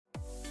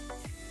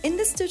In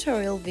this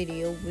tutorial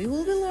video, we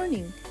will be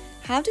learning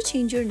how to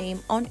change your name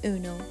on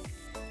Uno.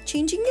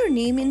 Changing your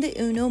name in the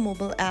Uno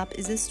mobile app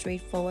is a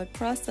straightforward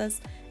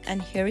process,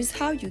 and here is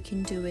how you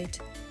can do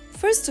it.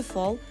 First of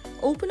all,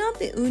 open up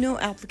the Uno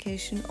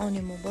application on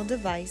your mobile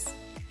device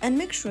and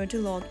make sure to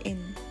log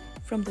in.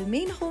 From the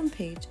main home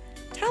page,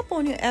 tap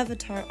on your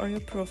avatar or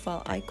your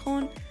profile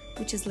icon,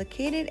 which is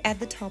located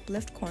at the top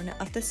left corner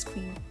of the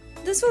screen.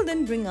 This will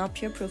then bring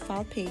up your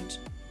profile page.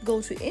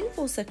 Go to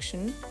Info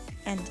section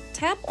and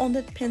tap on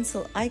the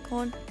pencil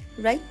icon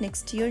right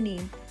next to your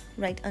name,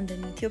 right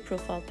underneath your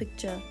profile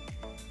picture.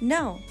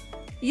 Now,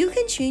 you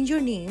can change your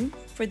name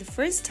for the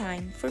first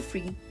time for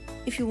free.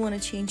 If you want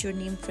to change your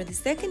name for the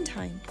second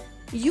time,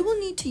 you will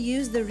need to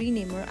use the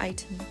Renamer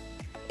item.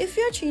 If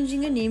you are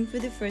changing your name for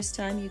the first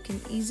time, you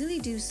can easily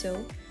do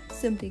so.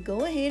 Simply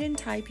go ahead and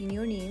type in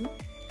your name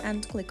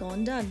and click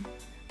on Done.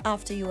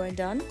 After you are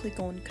done, click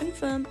on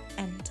Confirm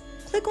and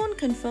click on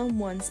Confirm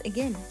once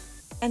again.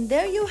 And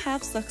there you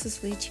have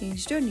successfully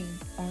changed your name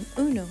on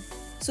Uno.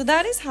 So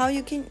that is how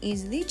you can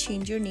easily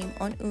change your name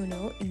on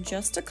Uno in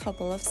just a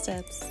couple of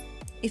steps.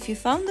 If you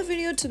found the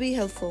video to be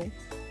helpful,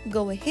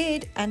 go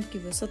ahead and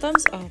give us a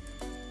thumbs up.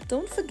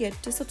 Don't forget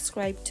to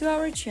subscribe to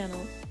our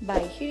channel by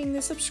hitting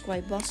the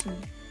subscribe button.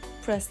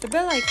 Press the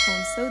bell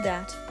icon so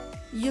that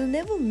you'll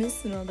never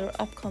miss another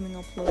upcoming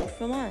upload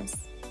from us.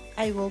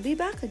 I will be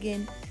back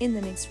again in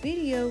the next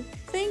video.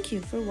 Thank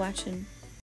you for watching.